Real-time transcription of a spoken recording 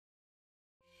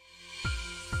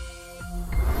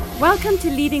Welcome to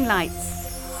Leading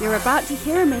Lights. You're about to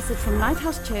hear a message from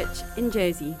Lighthouse Church in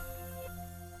Jersey.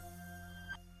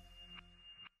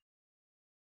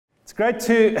 It's great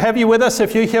to have you with us.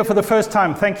 If you're here for the first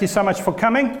time, thank you so much for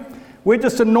coming. We're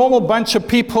just a normal bunch of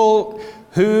people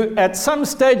who at some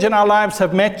stage in our lives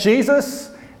have met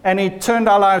Jesus, and he turned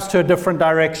our lives to a different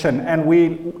direction. And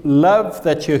we love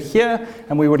that you're here,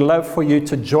 and we would love for you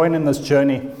to join in this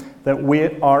journey that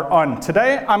we are on.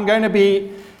 Today, I'm going to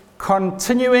be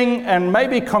continuing and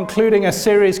maybe concluding a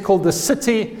series called The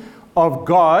City of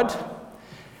God.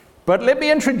 But let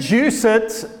me introduce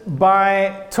it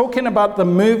by talking about the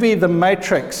movie The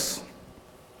Matrix.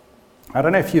 I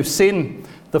don't know if you've seen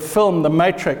the film The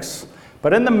Matrix,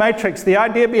 but in The Matrix, the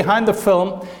idea behind the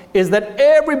film is that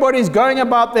everybody's going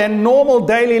about their normal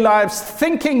daily lives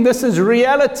thinking this is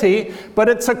reality, but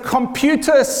it's a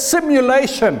computer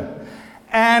simulation.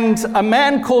 And a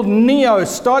man called Neo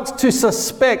starts to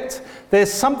suspect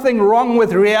there's something wrong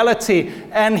with reality.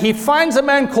 And he finds a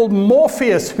man called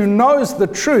Morpheus who knows the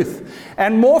truth.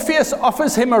 And Morpheus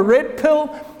offers him a red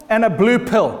pill and a blue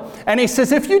pill. And he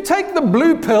says, if you take the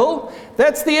blue pill,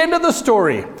 that's the end of the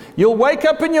story. You'll wake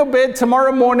up in your bed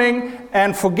tomorrow morning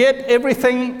and forget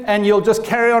everything, and you'll just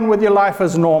carry on with your life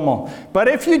as normal. But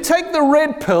if you take the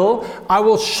red pill, I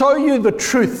will show you the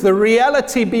truth, the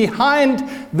reality behind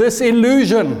this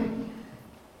illusion.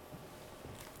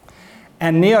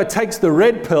 And Neo takes the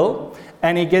red pill,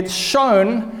 and he gets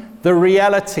shown the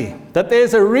reality, that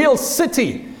there's a real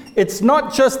city. It's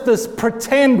not just this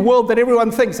pretend world that everyone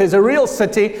thinks. There's a real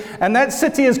city, and that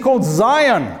city is called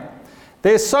Zion.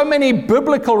 There's so many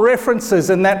biblical references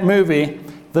in that movie,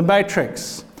 The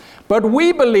Matrix. But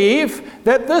we believe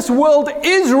that this world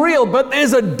is real, but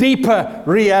there's a deeper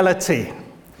reality.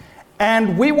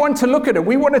 And we want to look at it.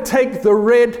 We want to take the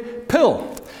red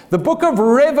pill. The book of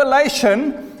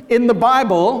Revelation in the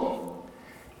Bible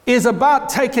is about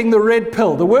taking the red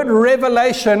pill. The word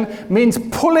revelation means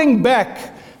pulling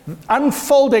back,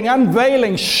 unfolding,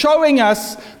 unveiling, showing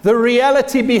us the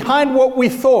reality behind what we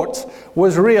thought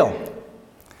was real.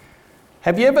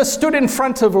 Have you ever stood in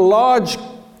front of large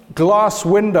glass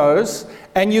windows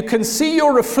and you can see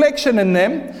your reflection in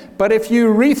them, but if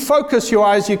you refocus your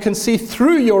eyes, you can see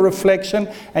through your reflection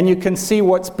and you can see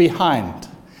what's behind?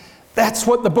 That's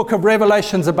what the book of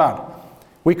Revelation's about.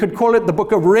 We could call it the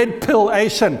book of red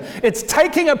pill-ation. It's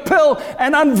taking a pill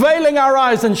and unveiling our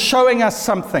eyes and showing us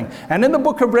something. And in the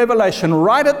book of Revelation,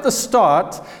 right at the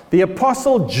start, the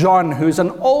Apostle John, who's an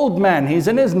old man, he's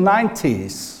in his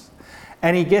 90s,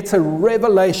 and he gets a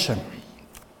revelation.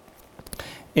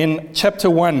 In chapter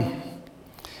 1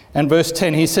 and verse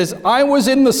 10, he says, I was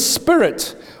in the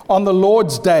Spirit on the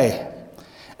Lord's day,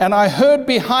 and I heard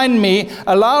behind me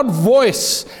a loud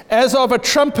voice as of a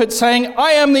trumpet saying,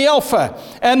 I am the Alpha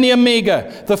and the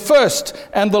Omega, the first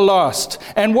and the last.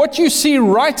 And what you see,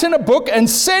 write in a book and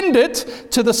send it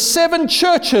to the 7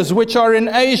 churches which are in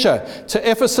Asia,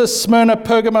 to Ephesus, Smyrna,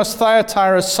 Pergamos,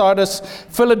 Thyatira, Sardis,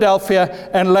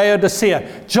 Philadelphia, and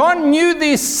Laodicea. John knew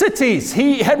these cities.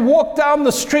 He had walked down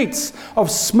the streets of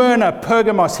Smyrna,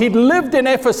 Pergamos. He'd lived in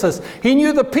Ephesus. He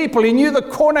knew the people. He knew the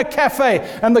corner cafe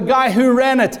and the guy who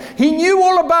ran it. He knew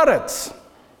all about it.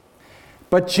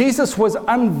 But Jesus was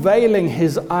unveiling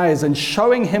his eyes and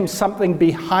showing him something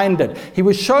behind it. He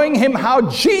was showing him how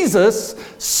Jesus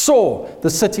saw the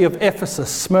city of Ephesus,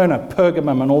 Smyrna,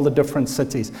 Pergamum, and all the different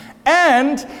cities.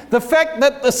 And the fact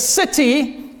that the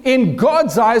city, in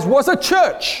God's eyes, was a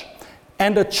church.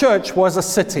 And a church was a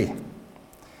city.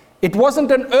 It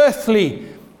wasn't an earthly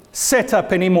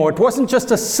setup anymore. It wasn't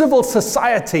just a civil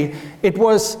society. It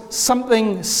was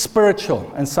something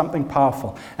spiritual and something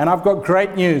powerful. And I've got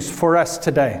great news for us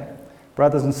today,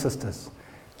 brothers and sisters.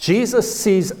 Jesus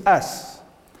sees us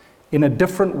in a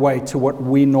different way to what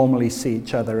we normally see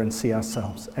each other and see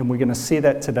ourselves. And we're going to see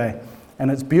that today. And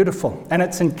it's beautiful and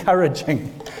it's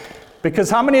encouraging. Because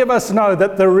how many of us know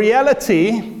that the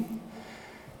reality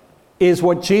is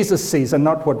what Jesus sees and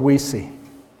not what we see?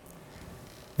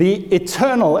 The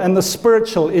eternal and the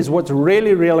spiritual is what's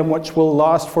really real and which will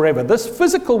last forever. This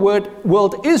physical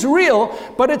world is real,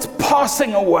 but it's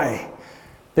passing away.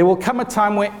 There will come a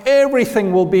time where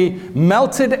everything will be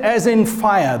melted as in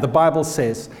fire, the Bible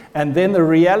says. And then the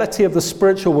reality of the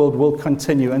spiritual world will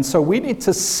continue. And so we need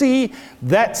to see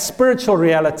that spiritual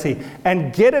reality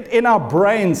and get it in our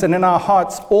brains and in our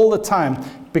hearts all the time,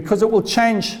 because it will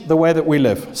change the way that we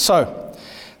live. So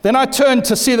then I turned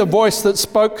to see the voice that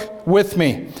spoke with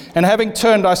me. And having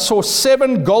turned, I saw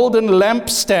 7 golden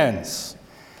lampstands.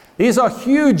 These are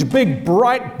huge, big,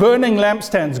 bright, burning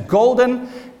lampstands, golden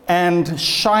and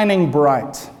shining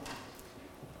bright.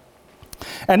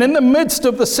 And in the midst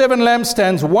of the 7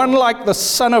 lampstands, one like the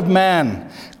Son of Man,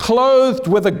 clothed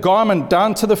with a garment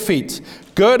down to the feet,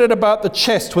 girded about the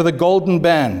chest with a golden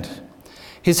band.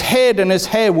 His head and his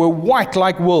hair were white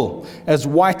like wool, as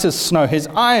white as snow. His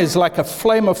eyes like a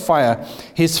flame of fire.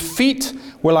 His feet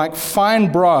were like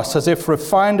fine brass, as if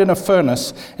refined in a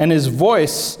furnace, and his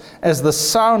voice as the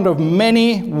sound of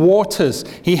many waters.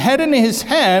 He had in his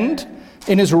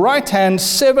right hand,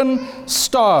 7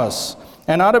 stars.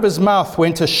 And out of his mouth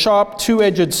went a sharp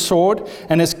 2-edged sword,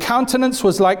 and his countenance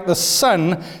was like the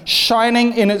sun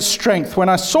shining in its strength. When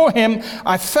I saw him,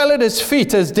 I fell at his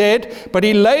feet as dead, but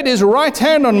he laid his right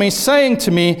hand on me, saying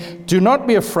to me, "Do not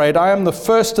be afraid, I am the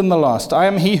first and the last. I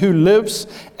am he who lives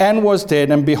and was dead,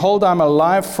 and behold, I am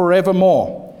alive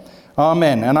forevermore.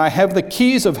 Amen. And I have the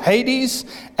keys of Hades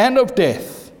and of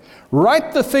death.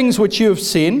 Write the things which you have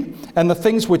seen, and the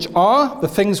things which are, the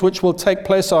things which will take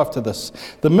place after this.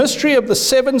 The mystery of the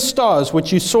 7 stars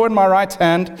which you saw in my right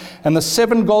hand, and the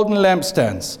 7 golden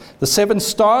lampstands. The 7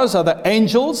 stars are the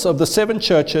angels of the 7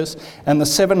 churches, and the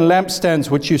 7 lampstands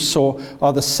which you saw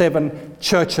are the 7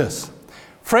 churches."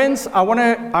 Friends, I'm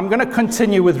going to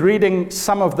continue with reading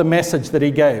some of the message that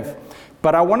he gave.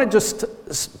 But I want to just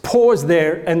pause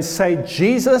there and say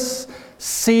Jesus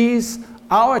sees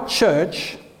our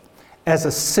church as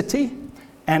a city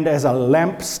and as a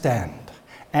lampstand,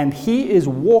 and he is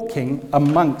walking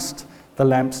amongst the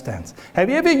lampstands. Have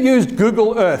you ever used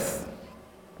Google Earth?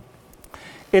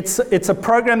 It's a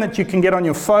program that you can get on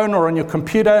your phone or on your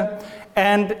computer,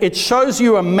 and it shows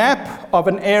you a map of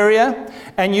an area,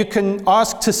 and you can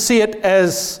ask to see it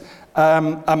as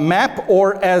a map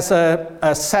or as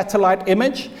a satellite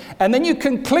image, and then you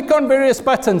can click on various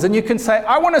buttons and you can say,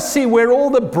 I want to see where all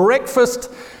the breakfast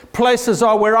places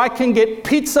are, where I can get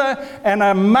pizza and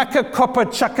a maca coppa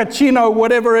chacachino,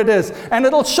 whatever it is. And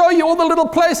it'll show you all the little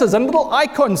places, and little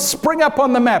icons spring up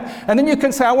on the map. And then you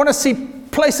can say, I want to see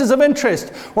places of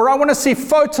interest, or I want to see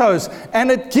photos.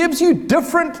 And it gives you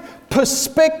different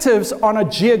perspectives on a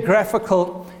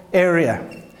geographical area.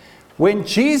 When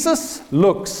Jesus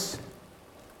looks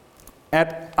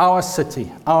at our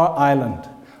city, our island,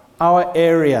 our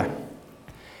area,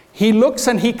 he looks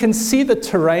and he can see the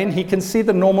terrain, he can see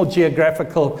the normal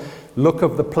geographical look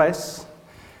of the place,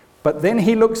 but then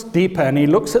he looks deeper and he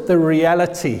looks at the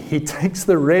reality. He takes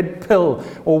the red pill,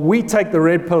 or we take the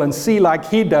red pill and see like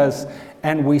he does,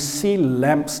 and we see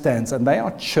lampstands, and they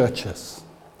are churches.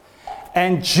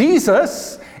 And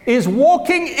Jesus is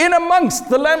walking in amongst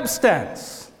the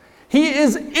lampstands. He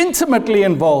is intimately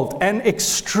involved and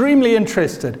extremely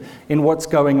interested in what's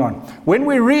going on. When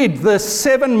we read the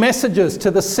 7 messages to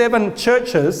the 7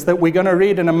 churches that we're going to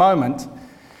read in a moment,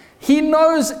 he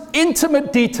knows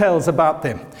intimate details about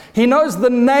them. He knows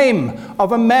the name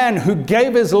of a man who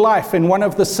gave his life in one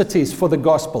of the cities for the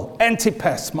gospel,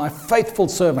 Antipas, my faithful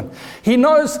servant. He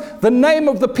knows the name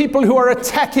of the people who are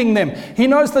attacking them. He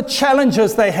knows the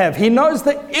challenges they have. He knows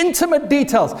the intimate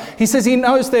details. He says he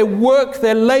knows their work,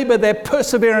 their labor, their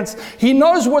perseverance. He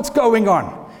knows what's going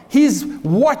on. He's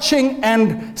watching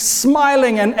and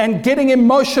smiling and getting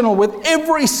emotional with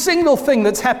every single thing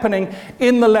that's happening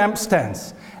in the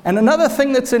lampstands. And another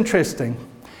thing that's interesting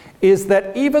is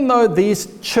that even though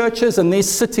these churches and these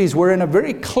cities were in a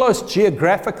very close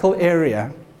geographical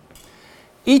area,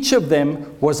 each of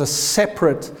them was a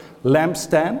separate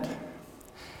lampstand.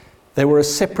 They were a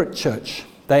separate church.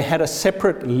 They had a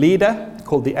separate leader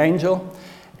called the angel,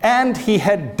 and he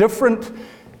had different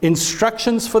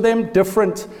instructions for them,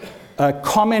 different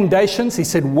commendations. He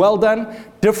said, well done.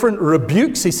 Different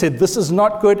rebukes. He said, this is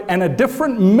not good. And a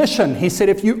different mission. He said,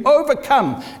 if you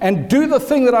overcome and do the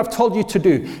thing that I've told you to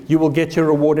do, you will get your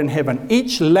reward in heaven.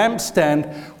 Each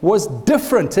lampstand was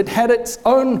different. It had its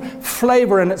own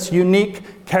flavor and its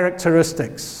unique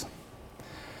characteristics.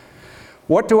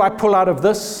 What do I pull out of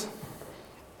this?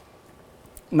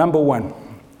 Number 1,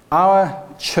 our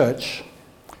church.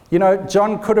 You know,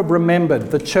 John could have remembered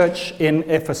the church in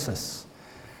Ephesus.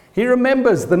 He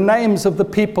remembers the names of the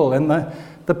people and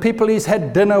the people he's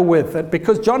had dinner with,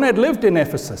 because John had lived in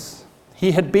Ephesus.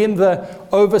 He had been the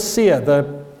overseer,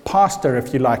 the pastor,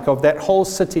 if you like, of that whole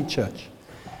city church.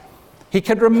 He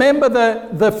could remember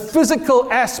the physical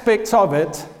aspects of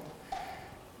it,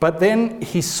 but then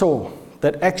he saw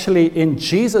that actually in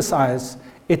Jesus' eyes,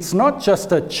 it's not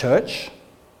just a church,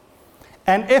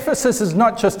 and Ephesus is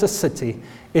not just a city.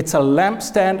 It's a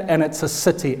lampstand and it's a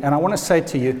city. And I want to say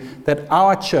to you that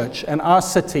our church and our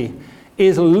city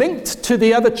is linked to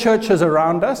the other churches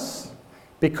around us,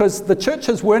 because the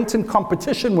churches weren't in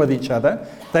competition with each other.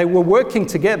 They were working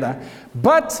together.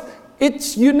 But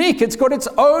it's unique. It's got its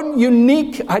own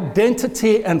unique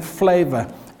identity and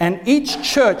flavor. And each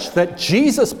church that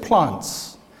Jesus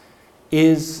plants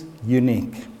is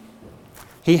unique.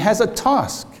 He has a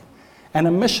task and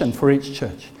a mission for each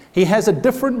church. He has a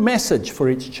different message for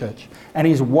each church. And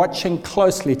he's watching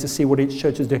closely to see what each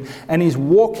church is doing. And he's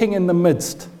walking in the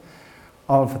midst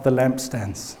of the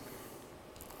lampstands.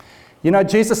 You know,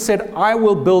 Jesus said, I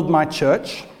will build my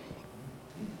church,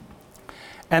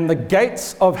 and the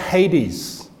gates of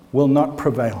Hades will not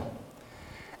prevail.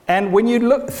 And when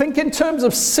you think in terms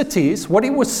of cities, what he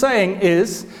was saying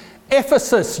is,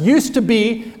 Ephesus used to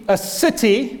be a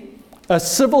city, a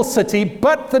civil city,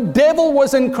 but the devil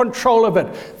was in control of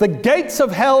it. The gates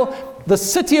of hell, the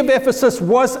city of Ephesus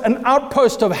was an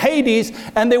outpost of Hades,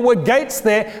 and there were gates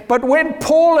there. But when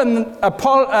Paul and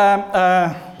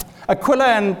Aquila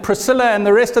and Priscilla and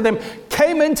the rest of them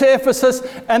came into Ephesus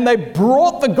and they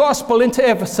brought the gospel into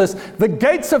Ephesus, the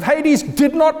gates of Hades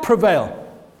did not prevail.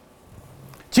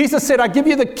 Jesus said, I give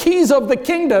you the keys of the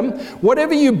kingdom.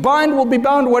 Whatever you bind will be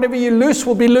bound. Whatever you loose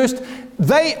will be loosed.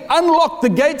 They unlocked the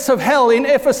gates of hell in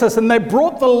Ephesus, and they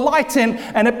brought the light in,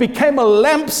 and it became a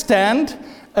lampstand,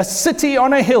 a city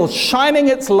on a hill, shining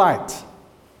its light.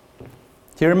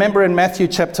 Do you remember in Matthew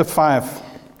chapter 5,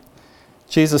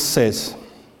 Jesus says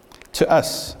to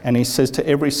us, and he says to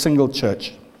every single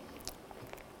church,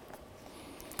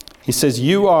 he says,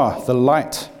 you are the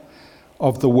light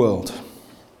of the world.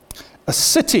 A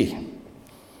city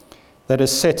that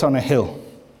is set on a hill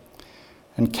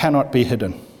and cannot be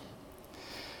hidden.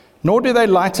 Nor do they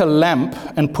light a lamp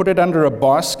and put it under a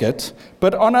basket,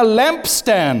 but on a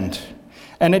lampstand,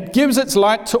 and it gives its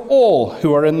light to all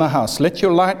who are in the house. Let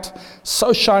your light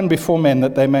so shine before men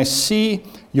that they may see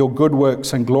your good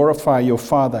works and glorify your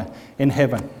Father in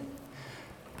heaven.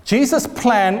 Jesus'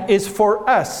 plan is for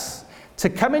us to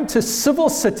come into civil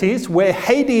cities where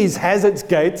Hades has its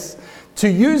gates, to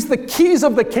use the keys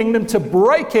of the kingdom to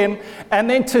break in, and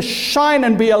then to shine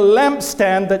and be a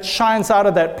lampstand that shines out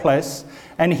of that place.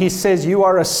 And he says, you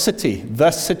are a city,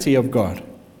 the city of God.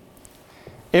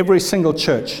 Every single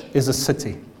church is a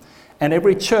city. And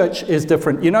every church is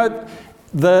different. You know,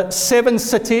 the 7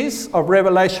 cities of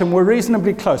Revelation were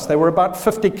reasonably close. They were about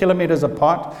 50 kilometers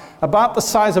apart, about the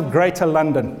size of Greater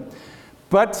London.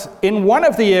 But in one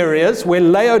of the areas where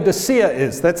Laodicea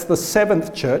is, that's the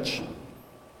 7th church,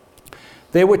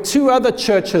 there were 2 other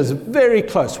churches very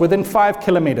close, within 5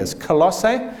 kilometers.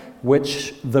 Colossae,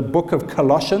 which the book of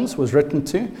Colossians was written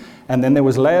to, and then there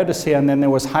was Laodicea, and then there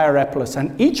was Hierapolis.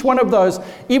 And each one of those,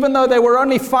 even though they were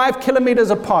only 5 kilometers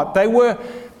apart, they were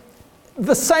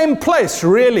the same place,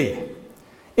 really.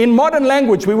 In modern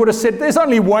language, we would have said, there's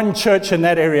only one church in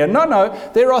that area. No,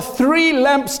 there are 3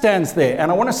 lampstands there. And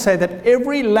I want to say that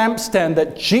every lampstand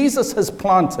that Jesus has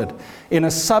planted in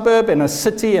a suburb, in a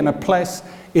city, in a place,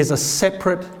 is a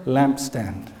separate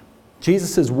lampstand.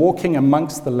 Jesus is walking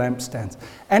amongst the lampstands.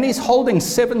 And he's holding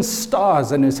 7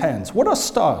 stars in his hands. What are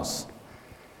stars?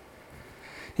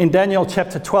 In Daniel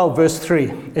chapter 12, verse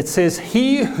 3, it says,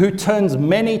 he who turns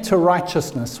many to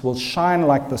righteousness will shine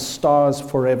like the stars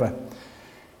forever.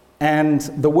 And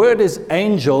the word is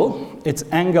angel, it's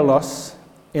angelos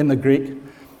in the Greek,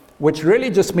 which really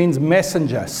just means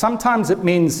messenger. Sometimes it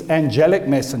means angelic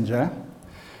messenger,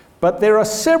 but there are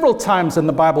several times in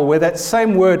the Bible where that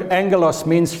same word angelos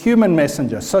means human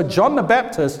messenger. So John the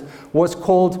Baptist was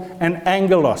called an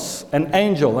angelos, an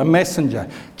angel, a messenger.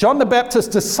 John the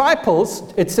Baptist's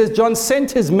disciples, it says John sent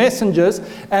his messengers,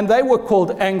 and they were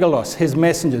called angelos, his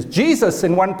messengers. Jesus,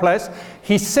 in one place,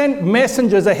 he sent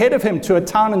messengers ahead of him to a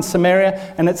town in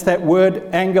Samaria, and it's that word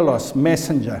angelos,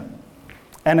 messenger.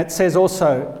 And it says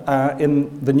also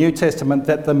in the New Testament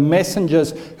that the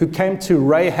messengers who came to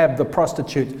Rahab the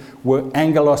prostitute were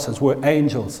angeloses, were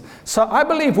angels. So I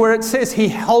believe where it says he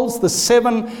holds the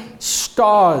 7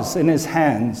 stars in his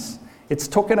hands, it's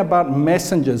talking about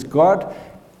messengers. God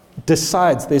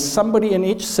decides there's somebody in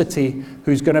each city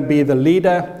who's going to be the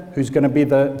leader, who's going to be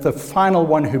the final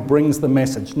one who brings the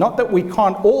message. Not that we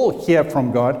can't all hear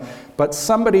from God, but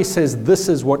somebody says this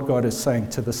is what God is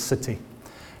saying to this city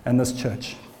and this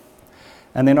church.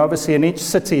 And then obviously in each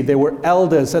city there were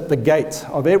elders at the gate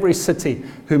of every city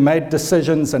who made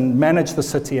decisions and managed the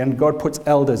city, and God puts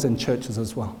elders in churches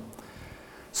as well.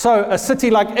 So a city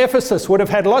like Ephesus would have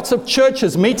had lots of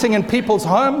churches meeting in people's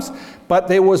homes, but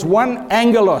there was one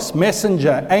angelos,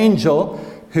 messenger, angel,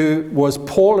 who was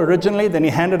Paul originally, then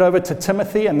he handed over to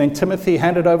Timothy, and then Timothy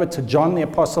handed over to John the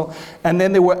Apostle, and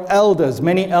then there were elders,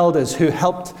 many elders who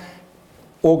helped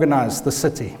organize the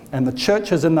city. And the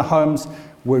churches in the homes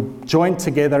were joined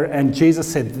together, and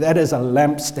Jesus said, that is a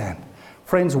lampstand.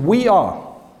 Friends, we are,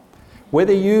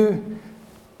 whether you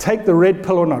take the red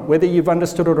pill or not, whether you've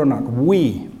understood it or not,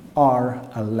 we are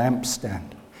a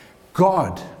lampstand.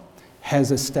 God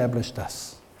has established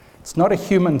us. It's not a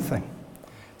human thing.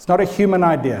 It's not a human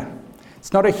idea.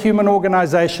 It's not a human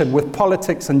organization with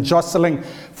politics and jostling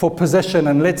for position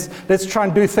and let's try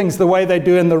and do things the way they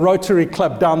do in the Rotary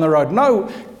Club down the road.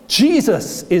 No,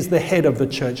 Jesus is the head of the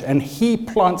church, and he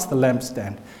plants the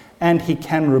lampstand, and he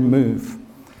can remove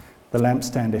the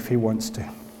lampstand if he wants to.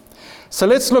 So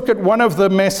let's look at one of the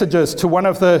messages to one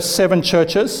of the 7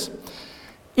 churches.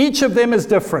 Each of them is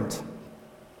different.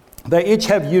 They each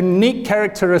have unique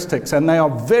characteristics, and they are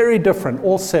very different,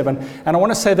 all 7. And I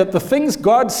want to say that the things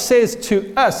God says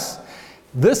to us,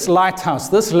 this lighthouse,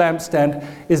 this lampstand,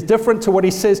 is different to what he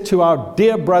says to our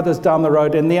dear brothers down the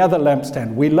road in the other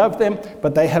lampstand. We love them,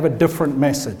 but they have a different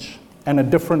message and a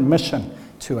different mission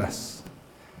to us.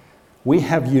 We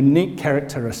have unique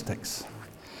characteristics.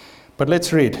 But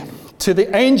let's read. To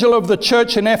the angel of the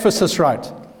church in Ephesus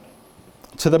write.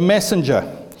 To the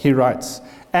messenger, he writes.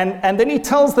 And then he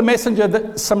tells the messenger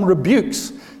that some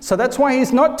rebukes. So that's why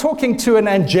he's not talking to an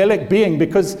angelic being,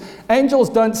 because angels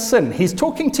don't sin. He's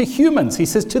talking to humans. He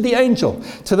says to the angel,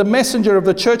 to the messenger of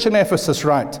the church in Ephesus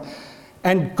write.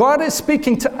 And God is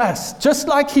speaking to us, just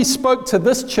like he spoke to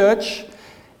this church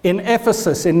in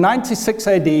Ephesus in 96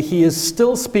 AD, he is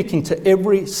still speaking to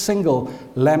every single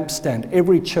lampstand,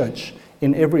 every church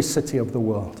in every city of the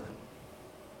world.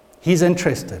 He's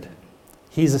interested.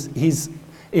 He's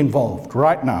involved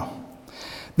right now.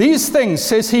 These things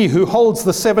says he who holds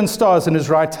the 7 stars in his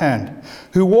right hand,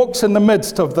 who walks in the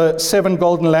midst of the 7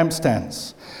 golden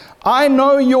lampstands. I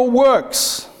know your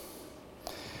works.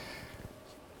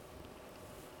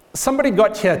 Somebody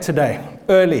got here today,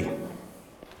 early.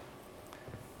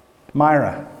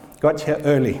 Myra got here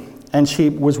early, and she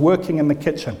was working in the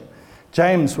kitchen.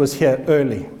 James was here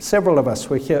early. Several of us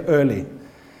were here early,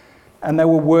 and they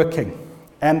were working.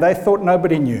 And they thought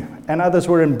nobody knew. And others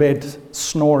were in bed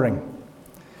snoring.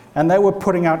 And they were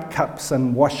putting out cups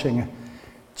and washing.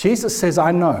 Jesus says,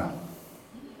 I know.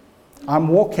 I'm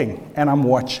walking and I'm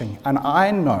watching. And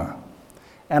I know.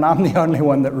 And I'm the only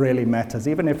one that really matters,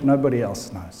 even if nobody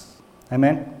else knows.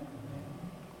 Amen?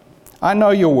 I know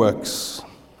your works,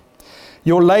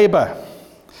 your labor,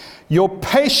 your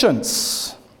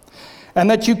patience, and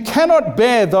that you cannot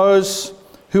bear those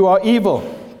who are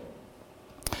evil.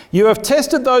 You have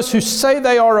tested those who say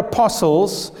they are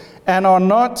apostles and are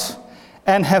not,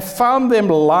 and have found them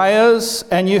liars,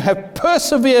 and you have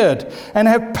persevered and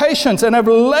have patience and have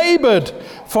labored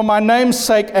for my name's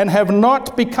sake and have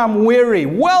not become weary.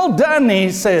 Well done, he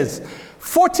says.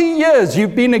 40 years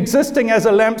you've been existing as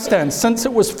a lampstand. Since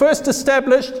it was first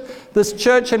established, this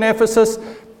church in Ephesus,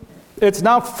 it's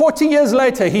now 40 years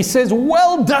later. He says,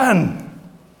 well done.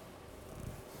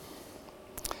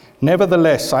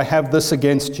 Nevertheless, I have this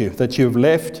against you, that you have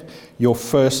left your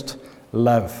first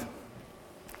love.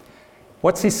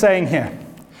 What's he saying here?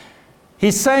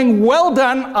 He's saying, well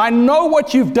done, I know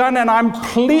what you've done, and I'm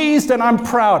pleased and I'm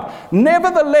proud.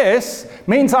 Nevertheless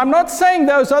means I'm not saying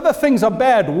those other things are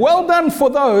bad. Well done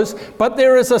for those, but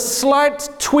there is a slight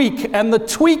tweak, and the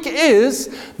tweak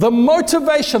is the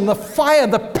motivation, the fire,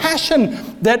 the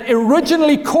passion that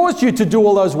originally caused you to do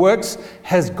all those works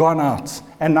has gone out.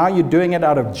 And now you're doing it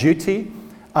out of duty,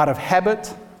 out of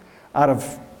habit, out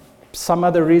of some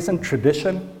other reason,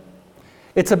 tradition.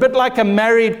 It's a bit like a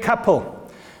married couple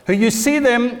who you see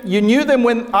them, you knew them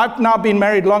when I've now been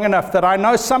married long enough that I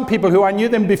know some people who I knew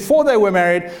them before they were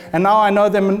married, and now I know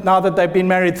them now that they've been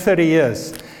married 30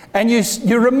 years. And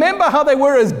you remember how they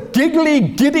were as giggly,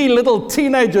 giddy little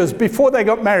teenagers before they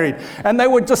got married. And they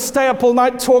would just stay up all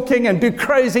night talking and do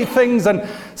crazy things and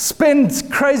spend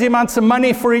crazy amounts of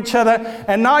money for each other.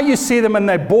 And now you see them and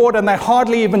they're bored and they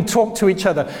hardly even talk to each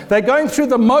other. They're going through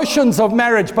the motions of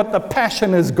marriage, but the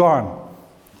passion is gone.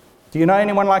 Do you know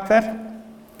anyone like that?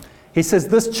 He says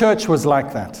this church was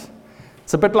like that.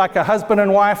 It's a bit like a husband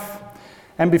and wife.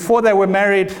 And before they were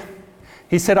married,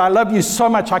 he said, I love you so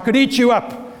much, I could eat you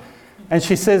up. And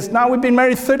she says, now we've been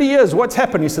married 30 years. What's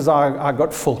happened? He says, I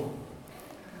got full.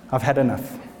 I've had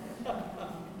enough.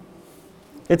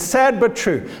 It's sad but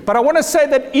true. But I want to say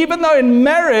that even though in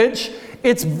marriage,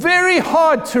 it's very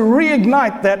hard to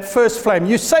reignite that first flame.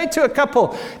 You say to a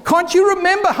couple, can't you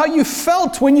remember how you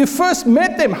felt when you first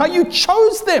met them? How you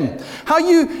chose them? How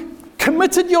you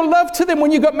committed your love to them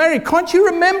when you got married? Can't you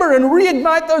remember and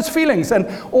reignite those feelings? And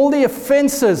all the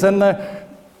offenses and the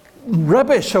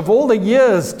rubbish of all the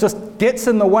years just gets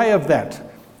in the way of that.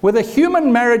 With a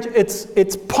human marriage,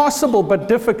 it's possible but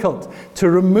difficult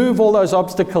to remove all those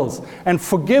obstacles and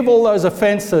forgive all those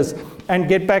offenses and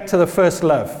get back to the first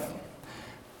love.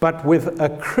 But with a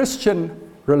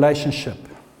Christian relationship,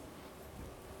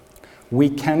 we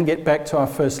can get back to our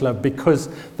first love, because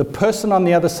the person on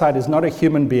the other side is not a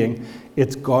human being,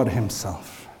 it's God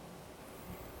himself.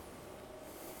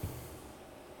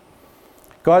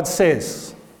 God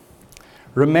says,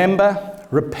 remember,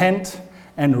 repent,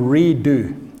 and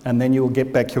redo, and then you will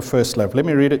get back your first love. Let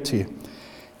me read it to you.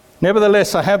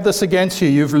 Nevertheless, I have this against you.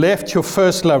 You've left your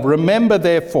first love. Remember,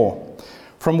 therefore,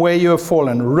 from where you have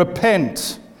fallen.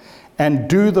 Repent and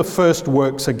do the first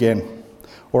works again,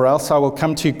 or else I will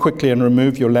come to you quickly and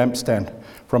remove your lampstand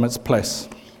from its place.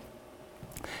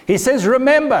 He says,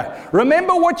 remember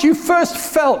what you first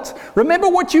felt. Remember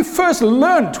what you first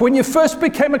learned when you first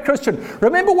became a Christian.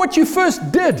 Remember what you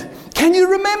first did. Can you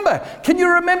remember? Can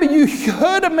you remember you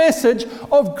heard a message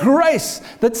of grace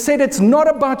that said it's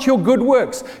not about your good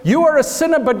works. You are a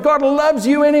sinner, but God loves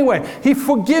you anyway. He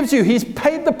forgives you. He's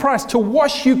paid the price to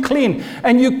wash you clean.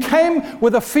 And you came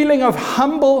with a feeling of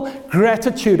humble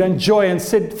gratitude and joy and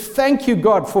said, thank you,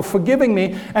 God, for forgiving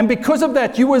me. And because of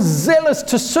that, you were zealous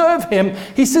to serve him.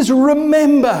 He says,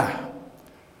 remember.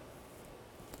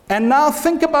 And now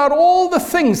think about all the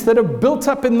things that have built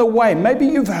up in the way. Maybe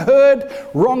you've heard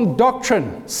wrong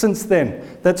doctrine since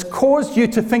then that's caused you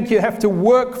to think you have to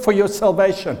work for your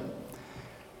salvation.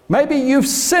 Maybe you've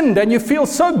sinned and you feel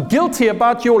so guilty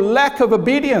about your lack of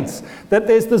obedience that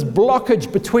there's this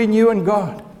blockage between you and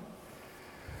God.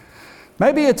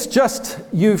 Maybe it's just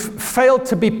you've failed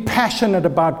to be passionate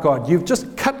about God. You've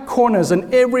just cut corners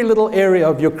in every little area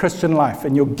of your Christian life.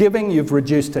 In your giving, you've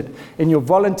reduced it. In your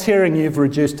volunteering, you've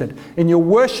reduced it. In your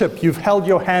worship, you've held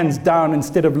your hands down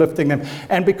instead of lifting them.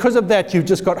 And because of that, you've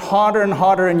just got harder and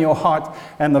harder in your heart,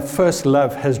 and the first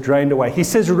love has drained away. He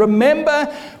says, remember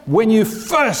when you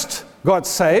first got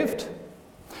saved.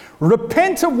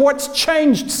 Repent of what's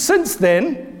changed since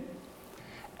then.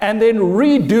 And then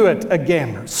redo it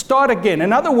again. Start again.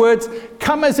 In other words,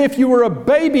 come as if you were a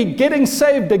baby getting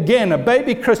saved again, a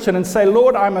baby Christian, and say,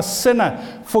 Lord, I'm a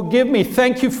sinner. Forgive me.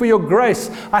 Thank you for your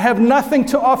grace. I have nothing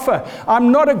to offer.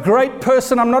 I'm not a great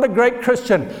person. I'm not a great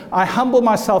Christian. I humble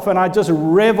myself and I just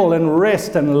revel and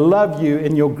rest and love you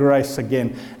in your grace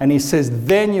again. And he says,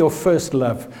 then your first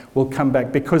love will come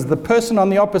back, because the person on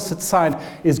the opposite side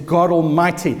is God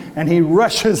Almighty, and he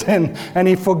rushes in and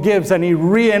he forgives and he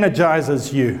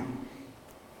re-energizes you.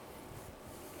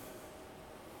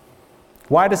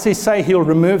 Why does he say he'll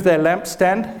remove their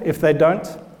lampstand if they don't?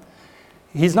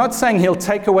 He's not saying he'll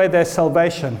take away their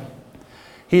salvation.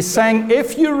 He's saying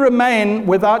if you remain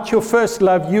without your first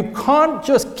love, you can't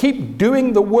just keep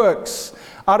doing the works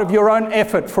out of your own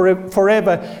effort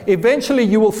forever. Eventually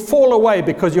you will fall away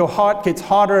because your heart gets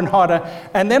harder and harder.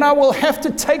 And then I will have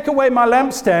to take away my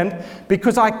lampstand,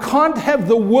 because I can't have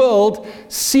the world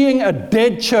seeing a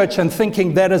dead church and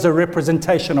thinking that is a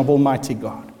representation of Almighty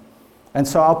God. And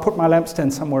so I'll put my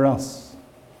lampstand somewhere else.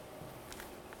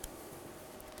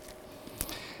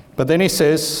 But then he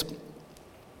says,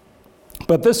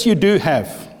 but this you do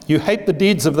have. You hate the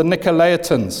deeds of the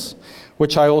Nicolaitans,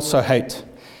 which I also hate.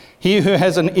 He who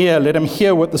has an ear, let him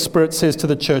hear what the Spirit says to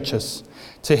the churches.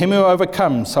 To him who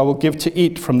overcomes, I will give to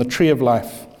eat from the tree of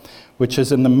life, which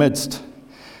is in the midst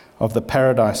of the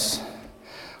paradise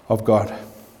of God.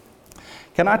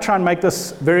 Can I try and make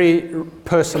this very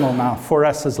personal now for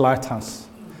us as Lighthouse?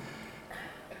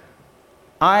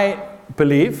 I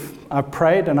believe, I've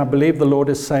prayed, and I believe the Lord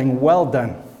is saying, well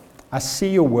done. I see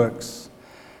your works.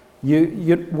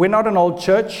 We're not an old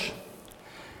church,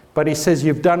 but he says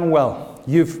you've done well.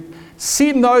 You've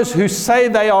seen those who say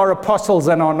they are apostles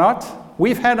and are not.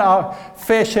 We've had our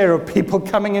fair share of people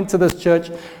coming into this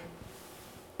church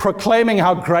proclaiming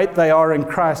how great they are in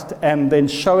Christ, and then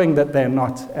showing that they're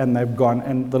not, and they've gone.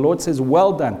 And the Lord says,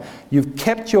 well done. You've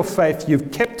kept your faith.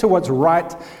 You've kept to what's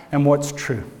right and what's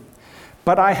true.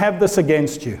 But I have this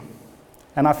against you.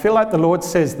 And I feel like the Lord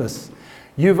says this.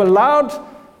 You've allowed,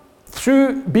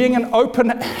 through being an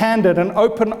open-handed and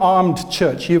open-armed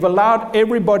church, you've allowed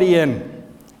everybody in.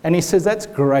 And he says, that's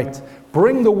great.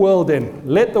 Bring the world in.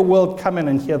 Let the world come in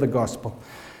and hear the gospel.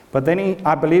 But then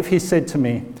I believe he said to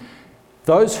me,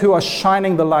 those who are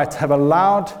shining the light have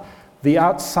allowed the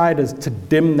outsiders to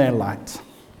dim their light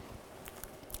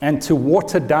and to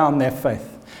water down their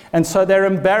faith. And so they're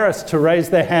embarrassed to raise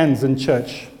their hands in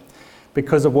church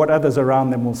because of what others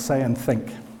around them will say and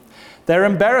think. They're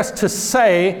embarrassed to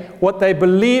say what they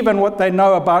believe and what they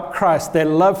know about Christ, their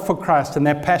love for Christ and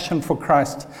their passion for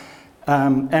Christ,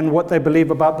 and what they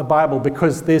believe about the Bible,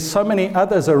 because there's so many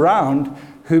others around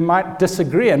who might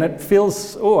disagree, and it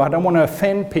feels, I don't want to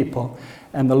offend people.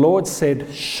 And the Lord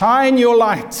said, shine your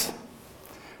light.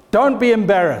 Don't be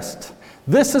embarrassed.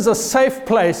 This is a safe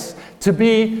place to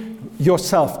be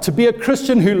yourself, to be a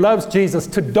Christian who loves Jesus,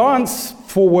 to dance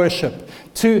for worship,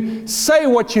 to say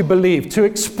what you believe, to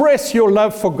express your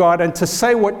love for God, and to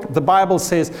say what the Bible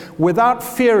says without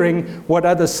fearing what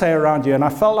others say around you. And I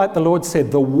felt like the Lord said,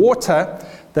 the water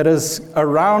that is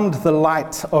around the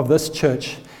light of this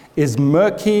church is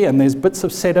murky and there's bits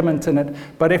of sediment in it.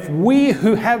 But if we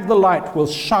who have the light will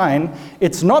shine,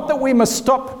 it's not that we must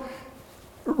stop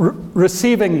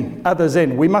receiving others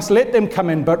in. We must let them come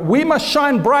in, but we must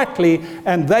shine brightly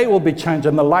and they will be changed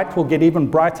and the light will get even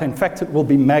brighter. In fact, it will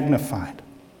be magnified.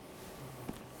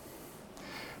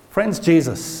 Friends,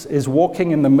 Jesus is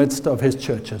walking in the midst of his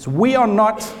churches. We are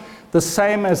not the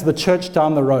same as the church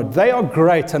down the road. They are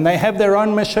great and they have their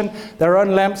own mission, their own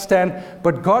lampstand,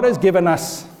 but God has given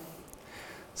us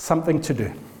something to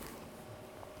do.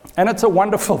 And it's a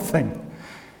wonderful thing.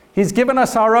 He's given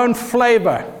us our own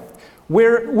flavor.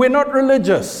 We're not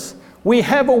religious. We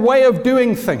have a way of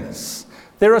doing things.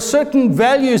 There are certain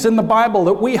values in the Bible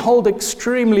that we hold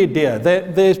extremely dear.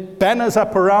 There's banners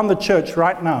up around the church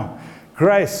right now.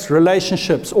 Grace,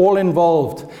 relationships, all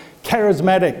involved.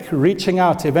 Charismatic, reaching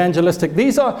out, evangelistic.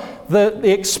 These are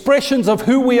the expressions of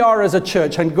who we are as a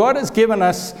church. And God has given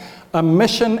us a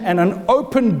mission and an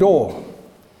open door.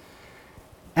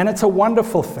 And it's a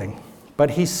wonderful thing.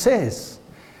 But he says,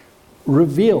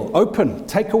 reveal, open,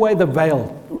 take away the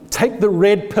veil, take the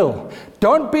red pill.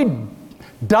 Don't be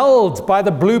dulled by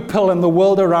the blue pill in the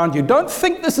world around you. Don't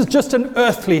think this is just an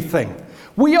earthly thing.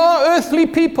 We are earthly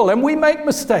people and we make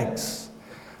mistakes.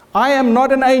 I am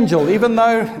not an angel, even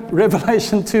though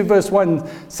Revelation 2 verse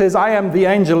 1 says, I am the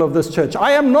angel of this church.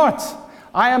 I am not.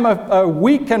 I am a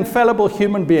weak and fallible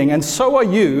human being, and so are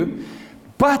you.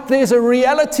 But there's a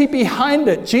reality behind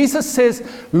it. Jesus says,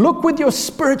 look with your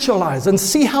spiritual eyes and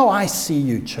see how I see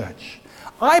you, church.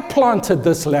 I planted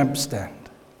this lampstand.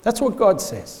 That's what God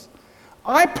says.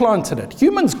 I planted it.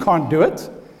 Humans can't do it.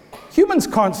 Humans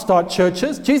can't start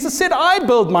churches. Jesus said, I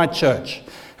build my church,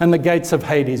 and the gates of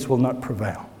Hades will not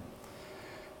prevail.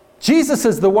 Jesus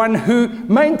is the one who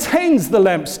maintains the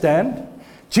lampstand.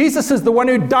 Jesus is the one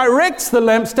who directs the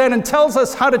lampstand and tells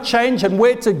us how to change and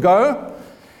where to go.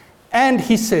 And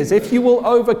he says, if you will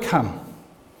overcome,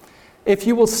 if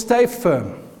you will stay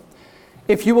firm,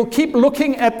 if you will keep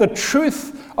looking at the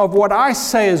truth of what I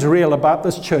say is real about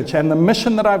this church and the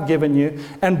mission that I've given you,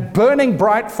 and burning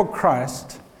bright for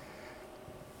Christ,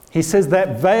 he says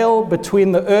that veil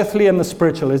between the earthly and the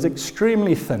spiritual is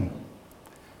extremely thin.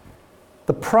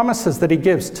 The promises that he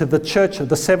gives to the church,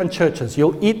 the 7 churches,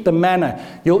 you'll eat the manna,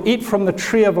 you'll eat from the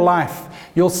tree of life,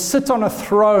 you'll sit on a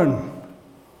throne,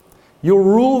 you'll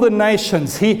rule the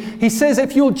nations. He says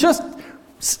if you'll just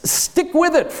stick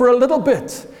with it for a little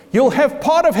bit, you'll have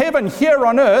part of heaven here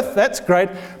on earth. That's great.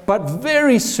 But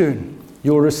very soon,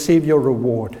 you'll receive your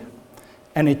reward.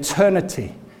 An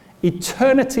eternity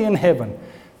in heaven,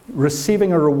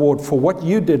 receiving a reward for what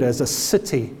you did as a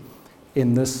city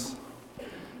in this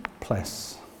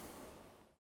place.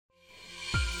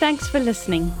 Thanks for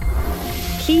listening.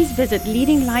 Please visit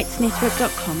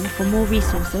leadinglightsnetwork.com for more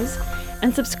resources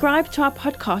and subscribe to our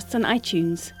podcasts on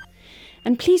iTunes.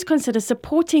 And please consider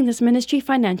supporting this ministry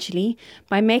financially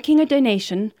by making a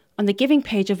donation on the giving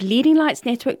page of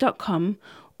leadinglightsnetwork.com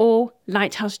or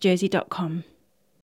lighthousejersey.com.